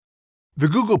The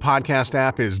Google Podcast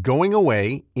app is going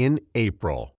away in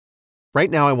April. Right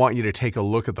now, I want you to take a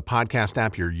look at the podcast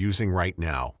app you're using right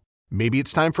now. Maybe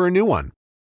it's time for a new one.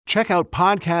 Check out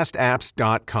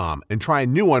podcastapps.com and try a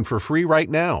new one for free right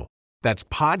now. That's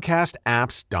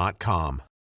podcastapps.com.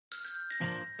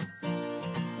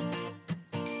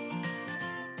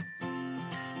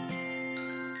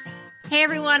 Hey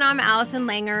everyone, I'm Allison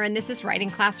Langer, and this is Writing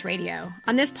Class Radio.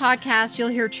 On this podcast, you'll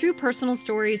hear true personal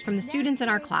stories from the students in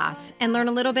our class and learn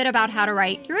a little bit about how to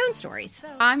write your own stories.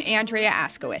 I'm Andrea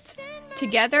Askowitz.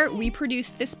 Together, we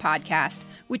produce this podcast,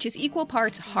 which is equal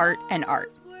parts heart and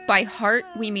art. By heart,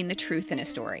 we mean the truth in a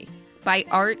story. By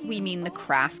art, we mean the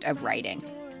craft of writing.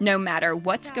 No matter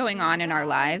what's going on in our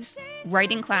lives,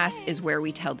 writing class is where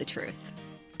we tell the truth.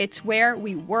 It's where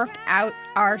we work out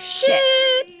our shit.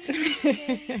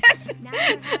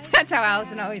 That's how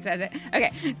Allison always says it.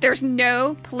 Okay, there's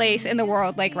no place in the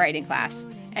world like writing class,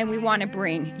 and we want to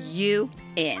bring you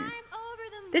in.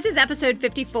 This is episode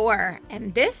 54,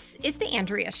 and this is the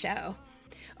Andrea Show.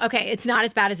 Okay, it's not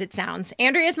as bad as it sounds.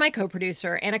 Andrea is my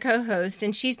co-producer and a co-host,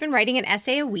 and she's been writing an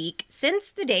essay a week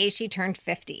since the day she turned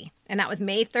 50, and that was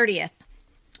May 30th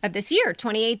of this year,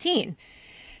 2018.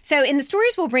 So in the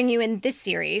stories we'll bring you in this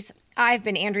series, I've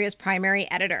been Andrea's primary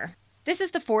editor. This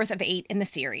is the fourth of 8 in the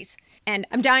series, and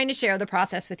I'm dying to share the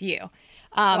process with you.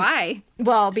 Why?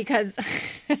 Well, because...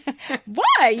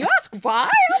 Why? You ask why?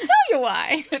 I'll tell you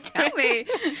why. Tell me.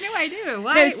 No, I do.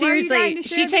 Why? No, seriously,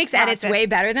 she takes edits way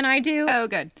better than I do. Oh,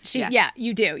 good. Yeah,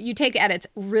 you do. You take edits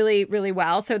really, really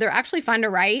well. So they're actually fun to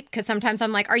write because sometimes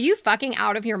I'm like, are you fucking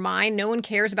out of your mind? No one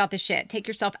cares about this shit. Take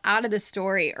yourself out of the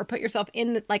story or put yourself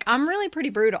in the... Like, I'm really pretty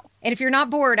brutal. And if you're not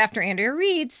bored after Andrea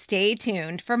reads, stay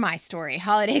tuned for my story,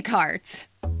 Holiday Cards.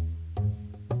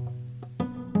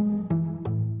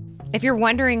 If you're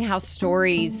wondering how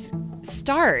stories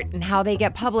start and how they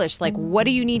get published, like what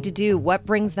do you need to do? What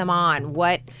brings them on?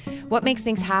 What makes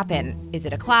things happen? Is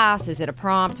it a class? Is it a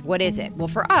prompt? What is it? Well,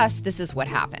 for us, this is what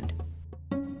happened.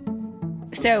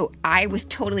 So I was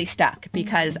totally stuck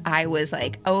because I was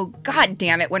like, oh, God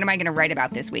damn it, what am I going to write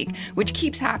about this week? Which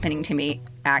keeps happening to me,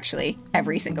 actually,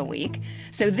 every single week.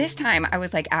 So this time I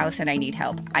was like, Allison, I need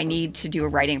help. I need to do a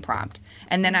writing prompt.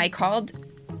 And then I called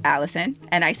Allison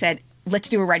and I said, let's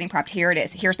do a writing prompt. Here it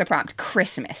is. Here's the prompt.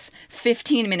 Christmas.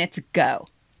 15 minutes, go.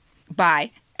 Bye.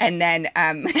 And then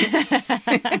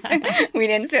we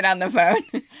didn't sit on the phone.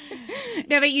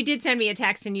 No, but you did send me a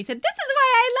text and you said, this is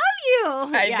why I love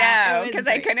you. I know, because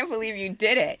I couldn't believe you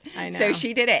did it. I know. So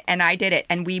she did it and I did it.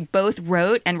 And we both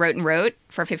wrote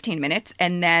for 15 minutes.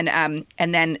 And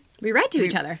then we read to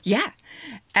each other. Yeah.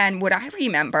 And what I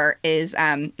remember is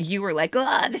you were like,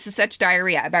 oh, this is such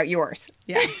diarrhea about yours.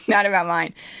 Yeah. Not about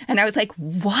mine. And I was like,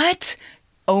 what?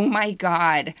 Oh, my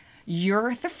God.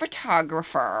 You're the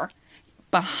photographer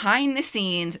behind the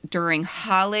scenes during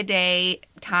holiday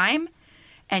time,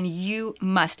 and you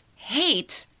must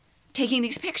hate taking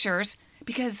these pictures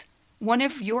because one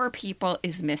of your people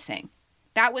is missing.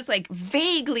 That was like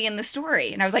vaguely in the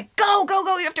story. And I was like, go, go,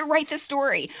 go. You have to write this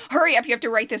story. Hurry up. You have to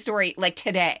write this story like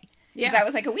today. Because that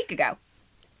was like a week ago.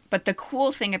 But the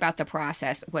cool thing about the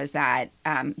process was that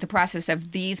the process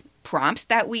of these prompts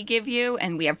that we give you,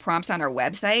 and we have prompts on our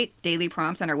website, daily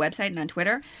prompts on our website and on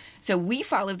Twitter. So we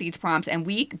follow these prompts and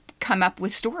we come up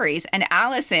with stories. And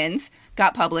Allison's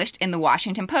got published in the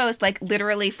Washington Post like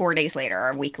literally 4 days later or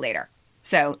a week later.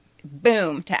 So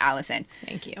boom to Allison.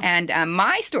 Thank you. And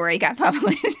my story got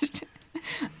published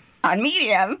on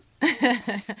Medium.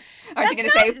 Aren't you going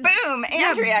to say, boom,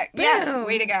 Andrea? Yeah, boom. Yes,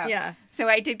 way to go. Yeah. So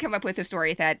I did come up with a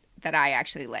story that I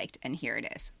actually liked, and here it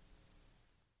is.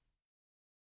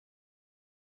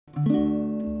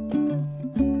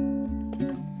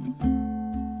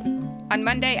 On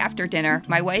Monday after dinner,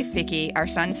 my wife Vicky, our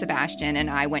son Sebastian, and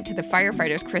I went to the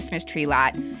firefighters' Christmas tree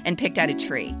lot and picked out a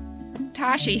tree.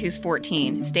 Tashi, who's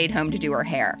 14, stayed home to do her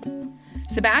hair.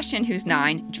 Sebastian, who's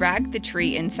 9, dragged the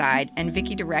tree inside, and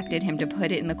Vicky directed him to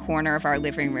put it in the corner of our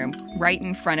living room, right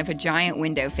in front of a giant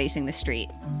window facing the street.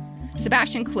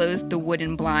 Sebastian closed the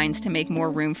wooden blinds to make more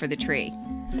room for the tree.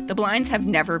 The blinds have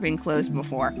never been closed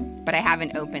before, but I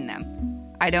haven't opened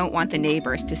them. I don't want the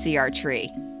neighbors to see our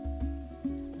tree.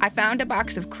 I found a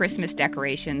box of Christmas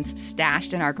decorations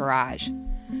stashed in our garage.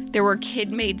 There were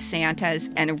kid-made Santas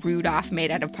and a Rudolph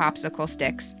made out of popsicle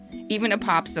sticks, even a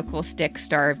popsicle stick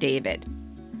Star of David.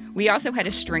 We also had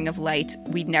a string of lights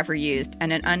we'd never used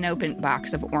and an unopened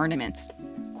box of ornaments,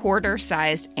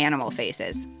 quarter-sized animal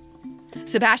faces.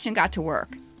 Sebastian got to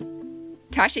work.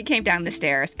 Tashi came down the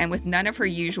stairs, and with none of her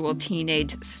usual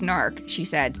teenage snark, she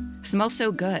said, "Smells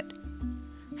so good."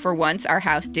 For once, our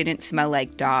house didn't smell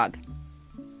like dog.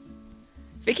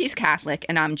 Vicky's Catholic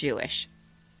and I'm Jewish.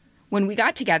 When we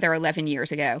got together 11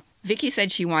 years ago, Vicky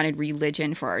said she wanted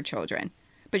religion for our children,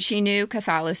 but she knew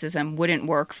Catholicism wouldn't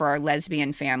work for our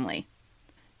lesbian family.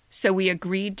 So we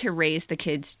agreed to raise the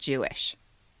kids Jewish.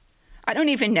 I don't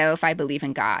even know if I believe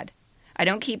in God. I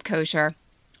don't keep kosher.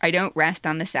 I don't rest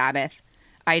on the Sabbath.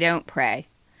 I don't pray.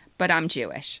 But I'm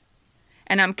Jewish.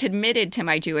 And I'm committed to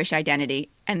my Jewish identity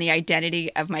and the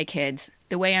identity of my kids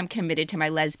the way I'm committed to my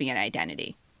lesbian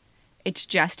identity. It's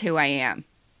just who I am.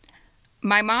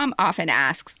 My mom often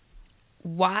asks,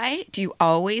 why do you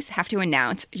always have to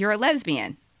announce you're a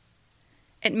lesbian?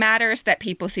 It matters that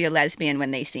people see a lesbian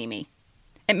when they see me.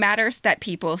 It matters that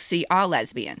people see all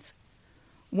lesbians.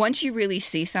 Once you really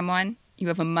see someone, you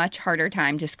have a much harder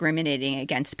time discriminating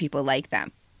against people like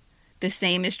them. The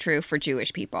same is true for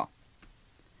Jewish people.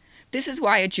 This is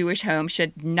why a Jewish home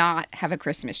should not have a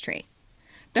Christmas tree.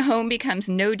 The home becomes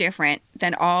no different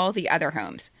than all the other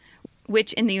homes,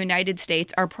 which in the United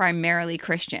States are primarily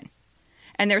Christian.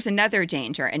 And there's another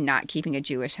danger in not keeping a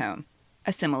Jewish home: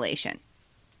 assimilation.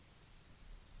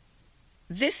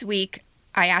 This week,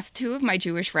 I asked 2 of my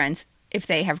Jewish friends if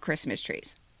they have Christmas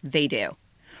trees. They do.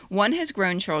 One has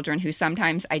grown children who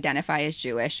sometimes identify as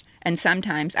Jewish and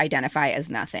sometimes identify as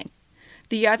nothing.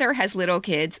 The other has little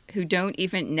kids who don't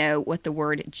even know what the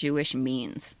word Jewish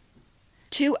means.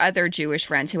 2 other Jewish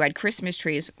friends who had Christmas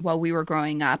trees while we were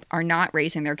growing up are not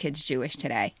raising their kids Jewish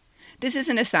today. This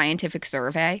isn't a scientific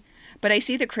survey, but I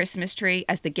see the Christmas tree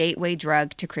as the gateway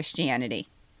drug to Christianity.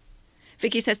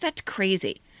 Vicky says, that's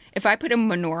crazy. If I put a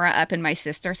menorah up in my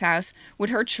sister's house, would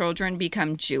her children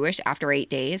become Jewish after 8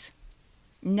 days?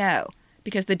 No,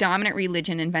 because the dominant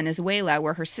religion in Venezuela,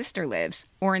 where her sister lives,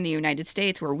 or in the United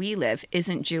States, where we live,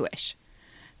 isn't Jewish.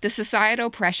 The societal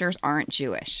pressures aren't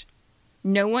Jewish.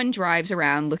 No one drives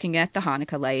around looking at the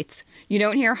Hanukkah lights. You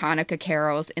don't hear Hanukkah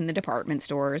carols in the department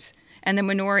stores. And the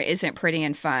menorah isn't pretty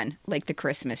and fun, like the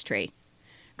Christmas tree.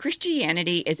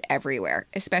 Christianity is everywhere,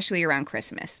 especially around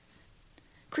Christmas.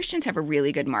 Christians have a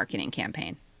really good marketing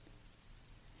campaign.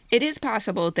 It is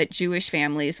possible that Jewish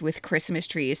families with Christmas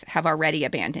trees have already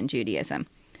abandoned Judaism.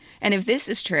 And if this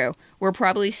is true, we're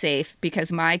probably safe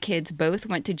because my kids both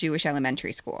went to Jewish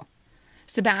elementary school.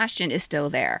 Sebastian is still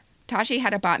there. Tashi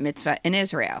had a bat mitzvah in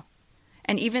Israel.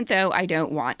 And even though I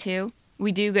don't want to,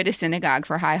 we do go to synagogue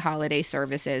for high holiday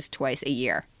services twice a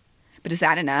year. But is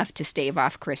that enough to stave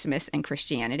off Christmas and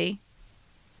Christianity?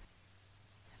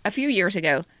 A few years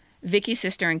ago, Vicky's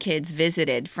sister and kids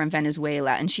visited from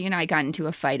Venezuela, and she and I got into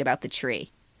a fight about the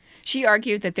tree. She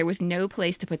argued that there was no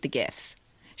place to put the gifts.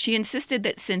 She insisted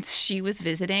that since she was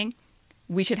visiting,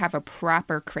 we should have a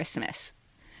proper Christmas.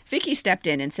 Vicky stepped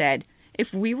in and said,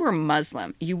 if we were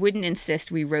Muslim, you wouldn't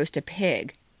insist we roast a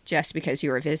pig just because you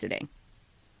were visiting.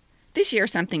 This year,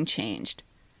 something changed,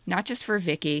 not just for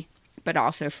Vicky, but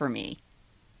also for me.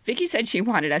 Vicky said she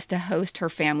wanted us to host her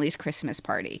family's Christmas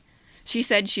party. She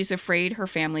said she's afraid her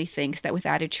family thinks that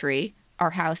without a tree,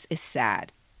 our house is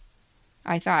sad.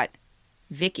 I thought,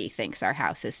 Vicky thinks our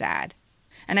house is sad.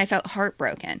 And I felt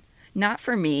heartbroken, not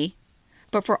for me,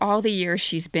 but for all the years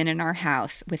she's been in our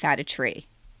house without a tree.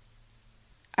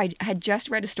 I had just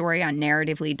read a story on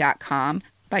Narratively.com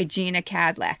by Gina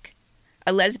Cadleck,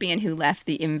 a lesbian who left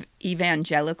the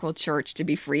evangelical church to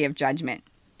be free of judgment.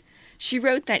 She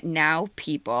wrote that now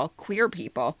people, queer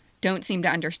people, don't seem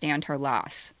to understand her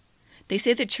loss. They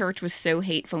say the church was so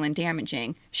hateful and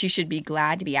damaging, she should be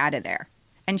glad to be out of there.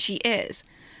 And she is,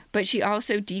 but she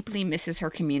also deeply misses her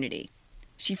community.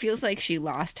 She feels like she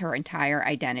lost her entire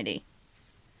identity.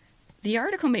 The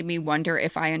article made me wonder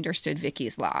if I understood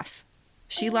Vicky's loss.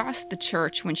 She lost the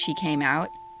church when she came out.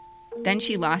 Then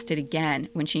she lost it again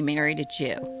when she married a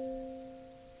Jew.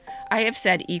 I have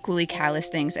said equally callous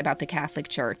things about the Catholic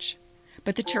Church,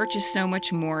 but the church is so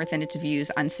much more than its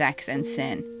views on sex and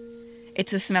sin.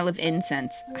 It's the smell of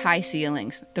incense, high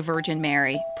ceilings, the Virgin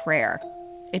Mary, prayer.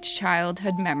 It's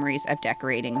childhood memories of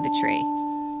decorating the tree.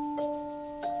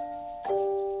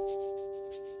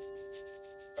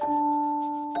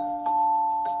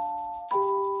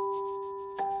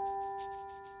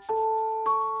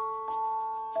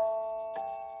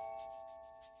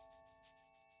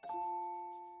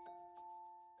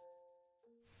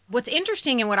 What's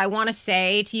interesting and what I want to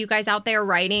say to you guys out there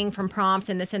writing from prompts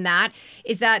and this and that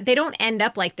is that they don't end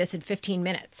up like this in 15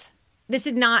 minutes. This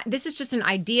is just an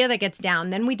idea that gets down.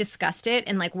 Then we discussed it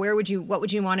and like, what would you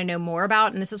want to know more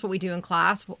about? And this is what we do in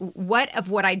class. What of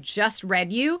what I just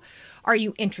read you are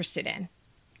you interested in?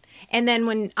 And then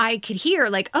when I could hear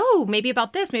like, oh, maybe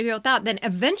about this, maybe about that, then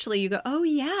eventually you go, oh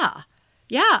yeah,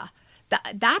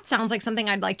 that sounds like something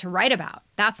I'd like to write about.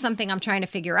 That's something I'm trying to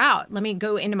figure out. Let me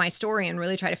go into my story and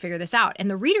really try to figure this out. And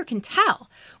the reader can tell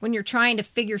when you're trying to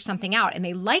figure something out, and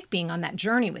they like being on that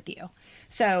journey with you.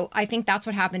 So I think that's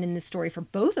what happened in this story for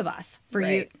both of us. For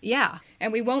you, yeah.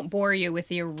 And we won't bore you with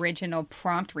the original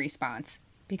prompt response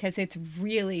because it's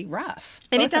really rough.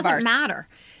 And it doesn't matter.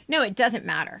 No, it doesn't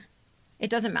matter. It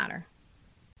doesn't matter.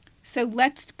 So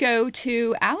let's go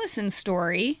to Allison's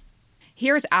story.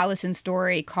 Here's Allison's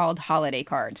story called Holiday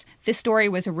Cards. This story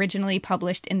was originally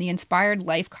published in the Inspired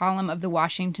Life column of the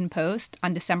Washington Post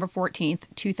on December 14th,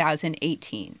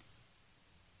 2018.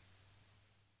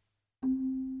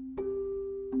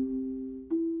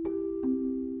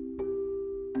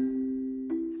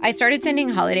 I started sending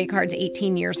holiday cards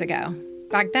 18 years ago.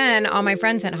 Back then, all my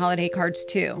friends sent holiday cards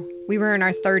too. We were in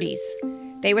our 30s.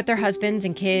 They with their husbands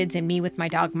and kids, and me with my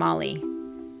dog Molly.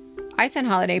 I sent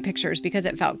holiday pictures because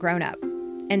it felt grown up.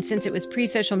 And since it was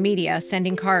pre-social media,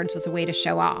 sending cards was a way to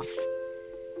show off.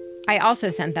 I also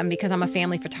sent them because I'm a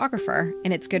family photographer,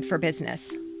 and it's good for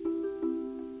business.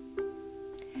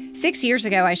 6 years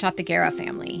ago, I shot the Guerra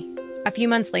family. A few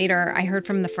months later, I heard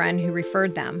from the friend who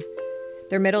referred them.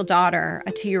 Their middle daughter,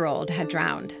 a 2-year-old, had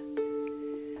drowned.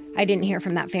 I didn't hear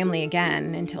from that family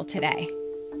again until today.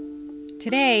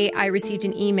 Today, I received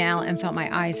an email and felt my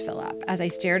eyes fill up as I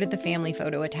stared at the family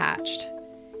photo attached.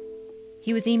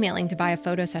 He was emailing to buy a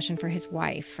photo session for his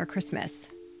wife for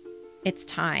Christmas. "It's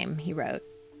time," he wrote.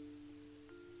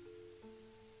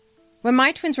 When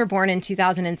my twins were born in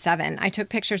 2007, I took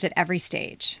pictures at every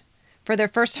stage. For their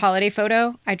first holiday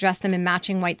photo, I dressed them in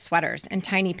matching white sweaters and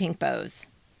tiny pink bows.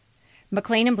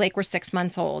 McLean and Blake were 6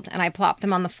 months old, and I plopped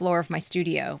them on the floor of my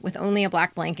studio with only a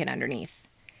black blanket underneath.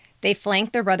 They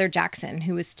flanked their brother Jackson,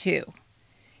 who was 2.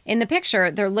 In the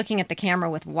picture, they're looking at the camera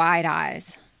with wide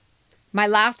eyes. My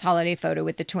last holiday photo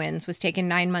with the twins was taken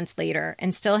 9 months later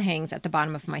and still hangs at the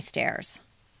bottom of my stairs.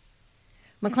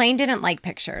 McLean didn't like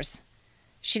pictures.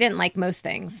 She didn't like most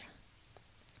things.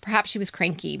 Perhaps she was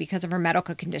cranky because of her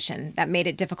medical condition that made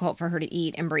it difficult for her to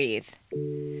eat and breathe.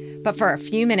 But for a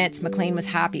few minutes, McLean was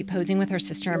happy posing with her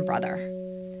sister and brother.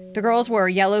 The girls wore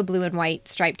yellow, blue, and white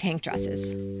striped tank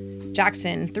dresses.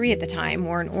 Jackson, 3 at the time,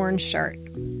 wore an orange shirt.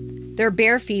 Their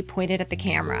bare feet pointed at the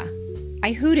camera.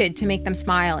 I hooted to make them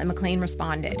smile, and McLean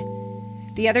responded.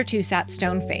 The other 2 sat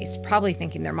stone-faced, probably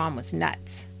thinking their mom was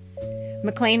nuts.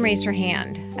 McLean raised her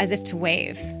hand, as if to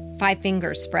wave. 5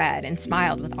 fingers spread and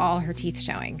smiled with all her teeth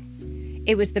showing.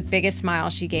 It was the biggest smile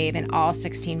she gave in all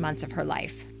 16 months of her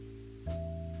life.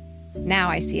 Now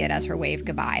I see it as her wave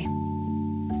goodbye.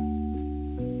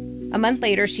 A month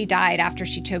later, she died after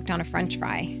she choked on a French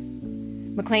fry.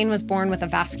 McLean was born with a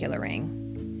vascular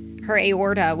ring. Her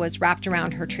aorta was wrapped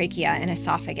around her trachea and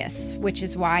esophagus, which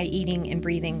is why eating and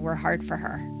breathing were hard for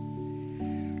her.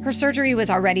 Her surgery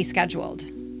was already scheduled.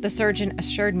 The surgeon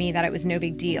assured me that it was no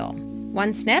big deal.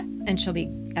 1 snip, and she'll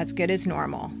be as good as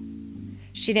normal.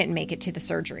 She didn't make it to the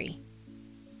surgery.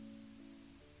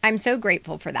 I'm so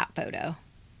grateful for that photo.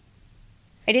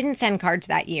 I didn't send cards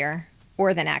that year,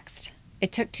 or the next.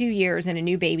 It took 2 years and a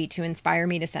new baby to inspire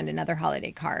me to send another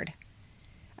holiday card.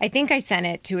 I think I sent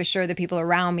it to assure the people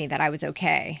around me that I was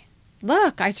okay.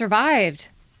 Look, I survived.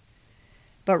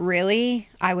 But really,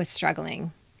 I was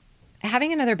struggling.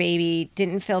 Having another baby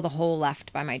didn't fill the hole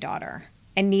left by my daughter.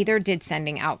 And neither did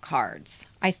sending out cards.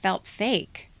 I felt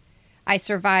fake. I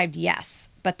survived, yes,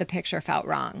 but the picture felt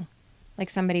wrong, like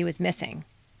somebody was missing.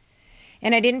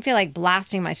 And I didn't feel like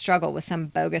blasting my struggle with some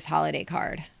bogus holiday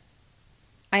card.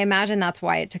 I imagine that's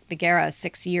why it took the Guerra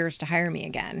 6 years to hire me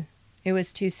again. It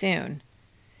was too soon.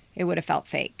 It would have felt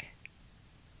fake.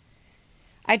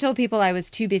 I told people I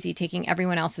was too busy taking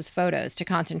everyone else's photos to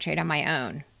concentrate on my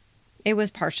own. It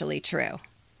was partially true.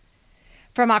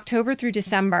 From October through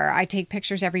December, I take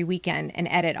pictures every weekend and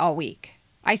edit all week.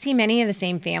 I see many of the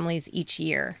same families each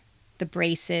year. The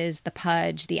Braces, the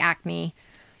Pudge, the Acne.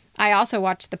 I also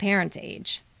watch the parents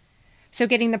age. So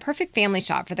getting the perfect family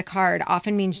shot for the card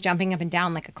often means jumping up and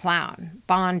down like a clown,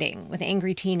 bonding with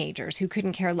angry teenagers who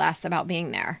couldn't care less about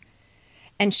being there,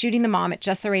 and shooting the mom at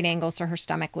just the right angle so her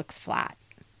stomach looks flat.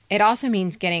 It also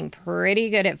means getting pretty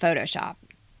good at Photoshop.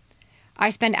 I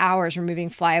spend hours removing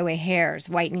flyaway hairs,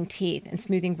 whitening teeth, and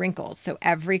smoothing wrinkles so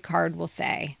every card will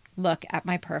say, "Look at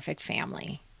my perfect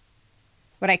family."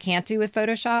 What I can't do with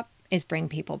Photoshop is bring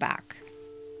people back.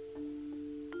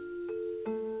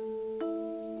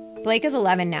 Blake is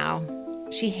 11 now.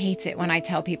 She hates it when I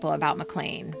tell people about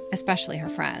McLean, especially her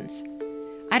friends.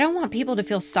 "I don't want people to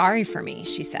feel sorry for me,"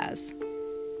 she says.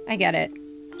 I get it.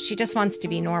 She just wants to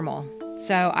be normal,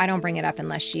 so I don't bring it up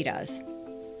unless she does.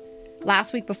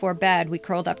 Last week before bed, we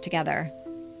curled up together.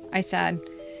 I said,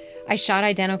 I shot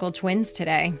identical twins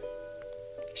today.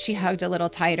 She hugged a little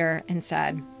tighter and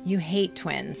said, "You hate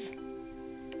twins."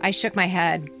 I shook my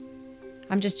head.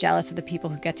 I'm just jealous of the people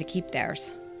who get to keep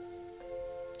theirs.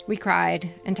 We cried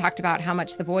and talked about how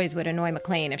much the boys would annoy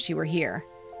McLean if she were here,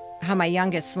 how my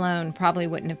youngest, Sloane, probably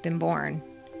wouldn't have been born.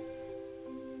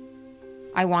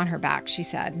 "I want her back," she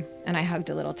said, and I hugged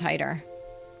a little tighter.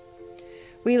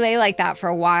 We lay like that for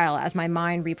a while as my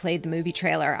mind replayed the movie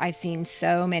trailer I've seen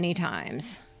so many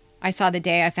times. I saw the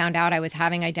day I found out I was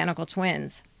having identical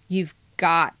twins. "You've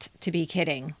got to be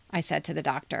kidding," I said to the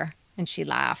doctor, and she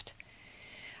laughed.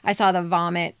 I saw the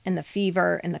vomit and the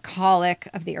fever and the colic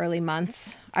of the early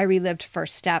months. I relived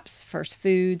first steps, first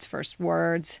foods, first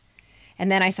words.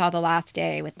 And then I saw the last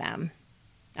day with them.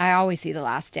 I always see the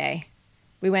last day.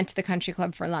 We went to the country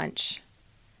club for lunch.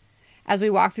 As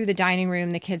we walked through the dining room,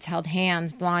 the kids held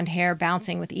hands, blonde hair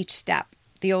bouncing with each step.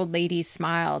 The old ladies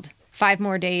smiled. 5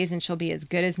 more days and she'll be as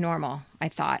good as normal, I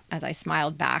thought as I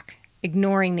smiled back,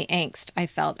 ignoring the angst I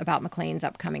felt about McLean's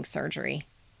upcoming surgery.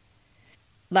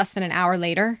 Less than an hour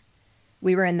later,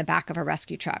 we were in the back of a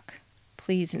rescue truck.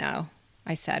 "Please no,"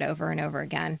 I said over and over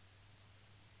again.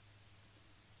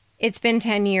 It's been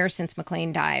 10 years since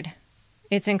McLean died.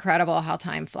 It's incredible how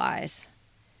time flies.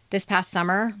 This past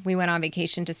summer, we went on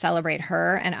vacation to celebrate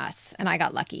her and us, and I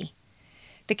got lucky.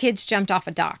 The kids jumped off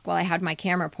a dock while I had my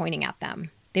camera pointing at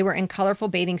them. They were in colorful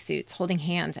bathing suits, holding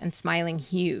hands and smiling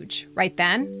huge. Right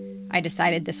then, I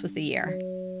decided this was the year.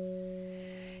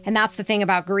 And that's the thing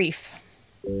about grief.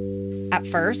 At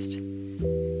first,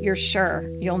 you're sure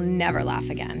you'll never laugh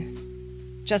again.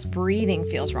 Just breathing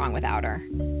feels wrong without her.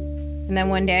 And then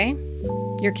one day,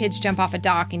 your kids jump off a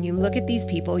dock and you look at these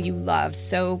people you love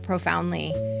so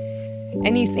profoundly,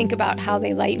 and you think about how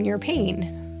they lighten your pain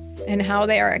and how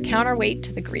they are a counterweight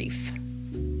to the grief.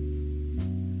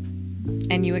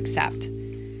 And you accept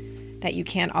that you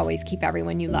can't always keep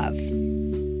everyone you love.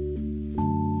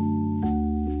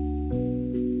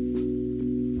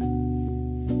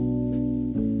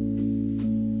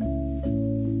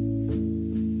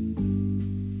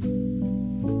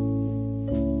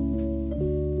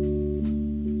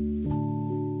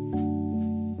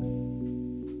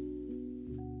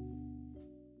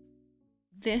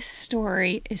 This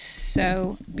story is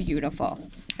so beautiful,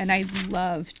 and I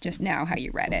love just now how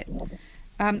you read it.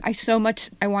 I so much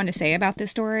I want to say about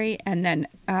this story, and then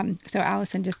so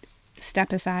Allison, just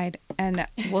step aside, and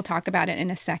we'll talk about it in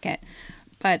a second.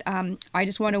 But I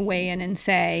just want to weigh in and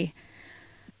say,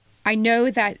 I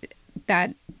know that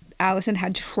Allison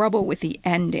had trouble with the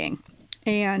ending,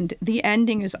 and the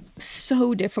ending is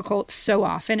so difficult so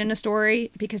often in a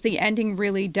story because the ending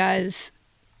really does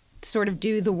sort of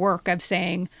do the work of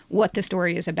saying what the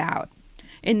story is about.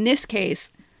 In this case,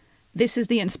 this is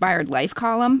the inspired life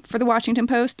column for the Washington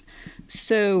Post.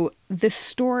 So the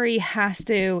story has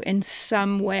to, in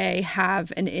some way,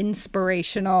 have an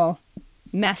inspirational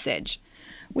message,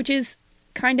 which is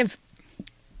kind of,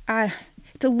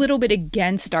 it's a little bit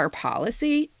against our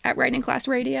policy at Writing Class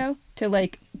Radio to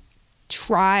like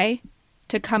try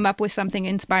to come up with something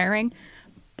inspiring.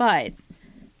 But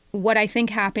what I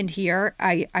think happened here,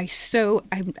 I'm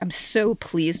so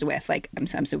pleased with. Like I'm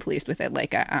so pleased with it.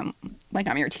 Like I'm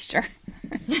your teacher.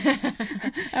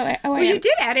 Well, you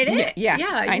did edit it. Yeah,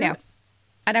 I know.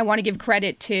 And I want to give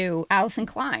credit to Allison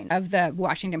Klein of the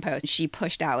Washington Post. She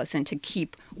pushed Allison to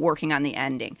keep working on the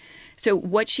ending. So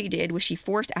what she did was she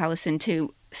forced Allison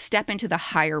to step into the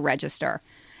higher register.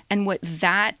 And what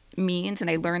that means, and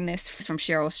I learned this from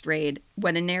Cheryl Strayed,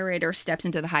 when a narrator steps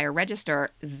into the higher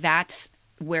register, that's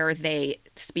where they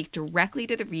speak directly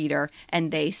to the reader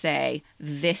and they say,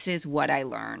 "This is what I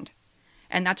learned."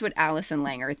 And that's what Allison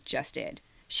Langer just did.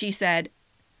 She said,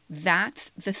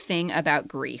 "That's the thing about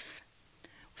grief."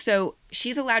 So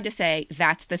she's allowed to say,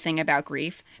 "That's the thing about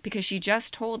grief," because she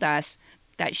just told us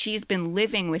that she's been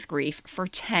living with grief for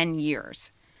 10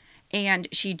 years. And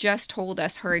she just told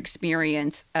us her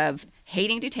experience of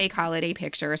hating to take holiday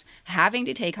pictures, having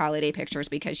to take holiday pictures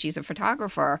because she's a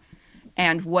photographer,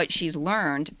 and what she's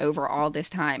learned over all this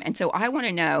time. And so I want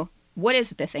to know, what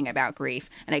is the thing about grief?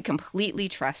 And I completely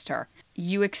trust her.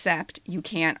 You accept you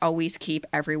can't always keep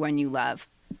everyone you love.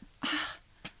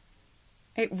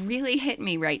 It really hit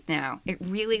me right now. It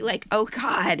really oh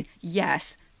God,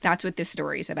 yes, that's what this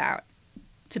story is about.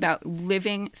 It's about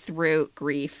living through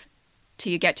grief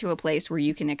till you get to a place where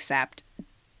you can accept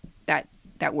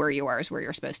that where you are is where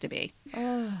you're supposed to be.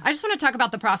 I just want to talk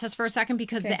about the process for a second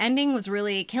because the ending was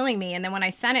really killing me. And then when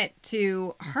I sent it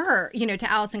to her,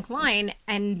 to Allison Klein,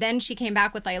 and then she came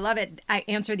back with, "I love it," I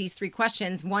answered these 3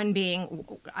 questions. One being,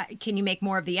 can you make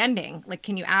more of the ending? Like,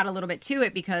 can you add a little bit to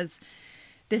it? Because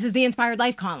this is the Inspired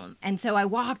Life column. And so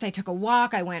I took a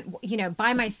walk, I went,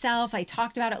 by myself, I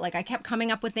talked about it. Like I kept coming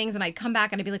up with things and I'd come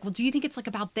back and I'd be like, well, do you think it's like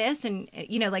about this? And,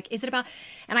 is it about,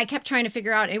 and I kept trying to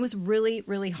figure out, it was really,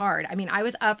 really hard. I mean, I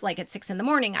was up like at 6 a.m.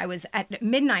 I was at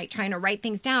midnight trying to write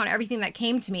things down, everything that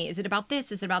came to me. Is it about this?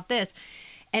 Is it about this?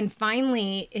 And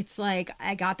finally, it's like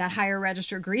I got that higher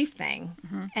register grief thing.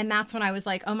 Mm-hmm. And that's when I was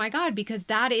like, oh my God, because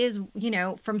that is,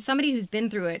 from somebody who's been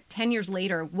through it 10 years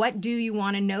later, what do you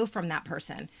want to know from that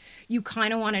person? You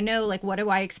kind of want to know, like, what do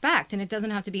I expect? And it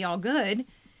doesn't have to be all good,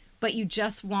 but you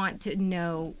just want to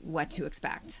know what to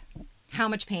expect. How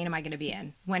much pain am I going to be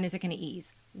in? When is it going to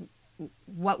ease?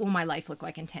 What will my life look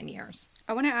like in 10 years?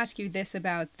 I want to ask you this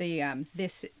about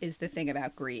this is the thing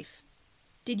about grief.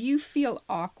 Did you feel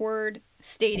awkward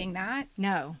stating that?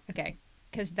 No. Okay.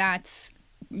 Because that's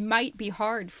might be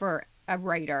hard for a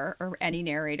writer or any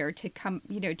narrator to come,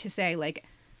 to say like.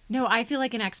 No, I feel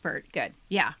like an expert. Good.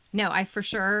 Yeah. No, I for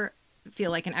sure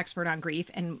feel like an expert on grief.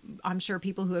 And I'm sure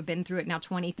people who have been through it now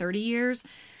 20, 30 years,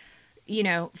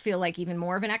 feel like even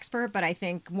more of an expert. But I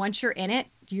think once you're in it,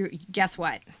 guess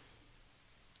what?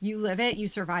 You live it, you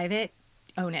survive it,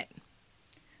 own it.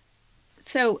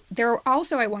 So there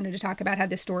also, I wanted to talk about how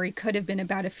this story could have been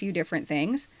about a few different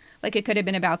things. Like it could have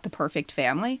been about the perfect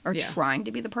family or trying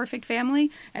to be the perfect family.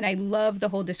 And I love the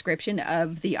whole description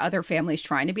of the other families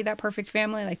trying to be that perfect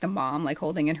family, like the mom, like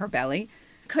holding in her belly.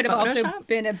 Could have also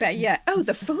been about, oh,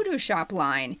 the Photoshop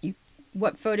line.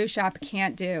 What Photoshop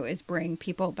can't do is bring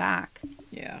people back.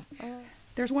 Yeah.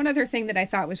 There's one other thing that I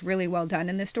thought was really well done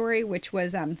in this story, which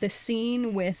was the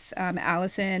scene with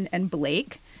Allison and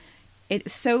Blake.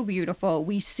 It's so beautiful.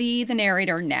 We see the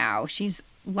narrator now. She's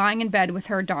lying in bed with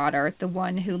her daughter, the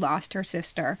one who lost her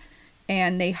sister,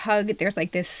 and they hug. There's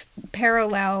like this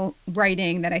parallel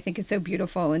writing that I think is so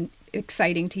beautiful and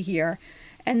exciting to hear.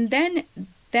 And then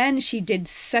she did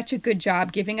such a good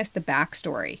job giving us the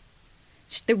backstory.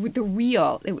 The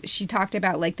reel, she talked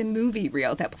about like the movie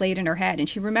reel that played in her head, and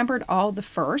she remembered all the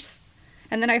firsts.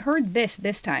 And then I heard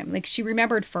this time, like she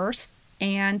remembered first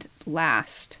and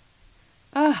last.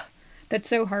 That's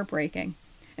so heartbreaking.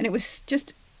 And it was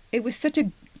such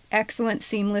an excellent,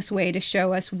 seamless way to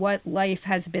show us what life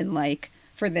has been like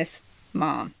for this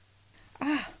mom.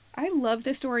 I love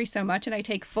this story so much, and I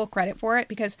take full credit for it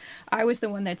because I was the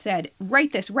one that said,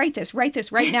 write this right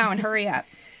now and hurry up.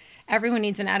 Everyone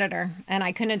needs an editor, and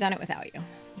I couldn't have done it without you.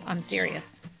 I'm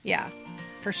serious. Yeah,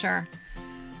 for sure.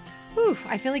 Whew,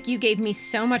 I feel like you gave me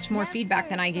so much more feedback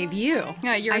than I gave you.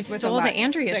 Yeah, yours I stole the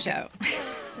Andrea show.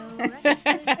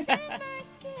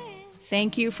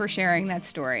 Thank you for sharing that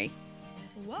story.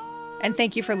 And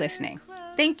thank you for listening.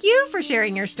 Thank you for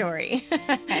sharing your story.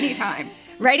 Anytime.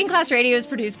 Writing Class Radio is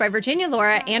produced by Virginia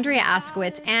Laura, Andrea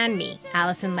Askowitz, and me,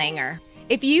 Allison Langer.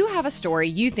 If you have a story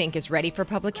you think is ready for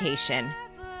publication,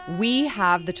 we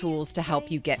have the tools to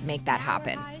help you make that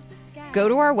happen. Go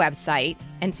to our website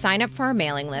and sign up for our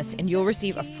mailing list, and you'll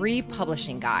receive a free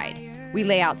publishing guide. We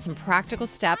lay out some practical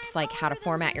steps like how to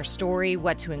format your story,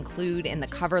 what to include in the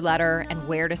cover letter, and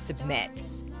where to submit.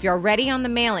 If you're already on the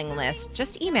mailing list,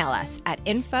 just email us at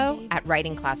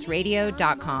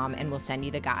info@writingclassradio.com and we'll send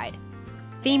you the guide.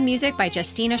 Theme music by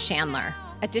Justina Chandler.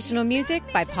 Additional music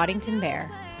by Poddington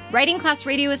Bear. Writing Class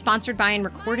Radio is sponsored by and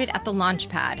recorded at the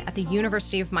Launchpad at the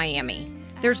University of Miami.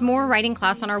 There's more writing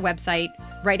class on our website,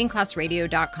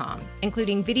 writingclassradio.com,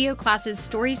 including video classes,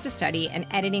 stories to study, and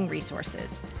editing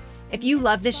resources. If you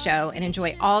love this show and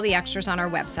enjoy all the extras on our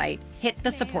website, hit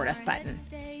the Support Us button.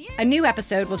 A new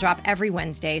episode will drop every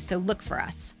Wednesday, so look for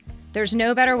us. There's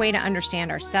no better way to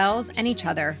understand ourselves and each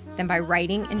other than by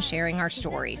writing and sharing our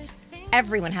stories.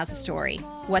 Everyone has a story.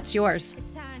 What's yours?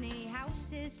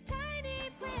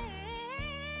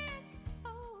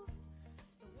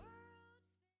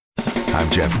 I'm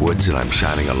Jeff Woods, and I'm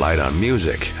shining a light on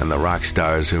music and the rock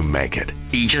stars who make it.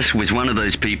 He just was one of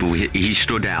those people, he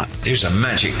stood out. He was a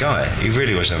magic guy. He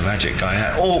really was a magic guy.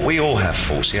 We all have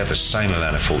faults. He had the same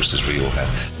amount of faults as we all had.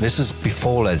 This was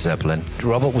before Led Zeppelin.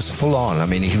 Robert was full on. I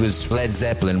mean, he was Led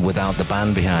Zeppelin without the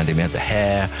band behind him. He had the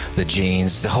hair, the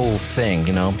jeans, the whole thing,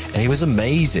 and he was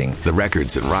amazing. The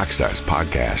Records and Rockstars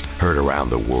podcast, heard around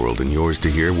the world and yours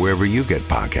to hear wherever you get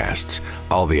podcasts.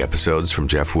 All the episodes from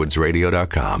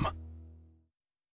JeffWoodsRadio.com.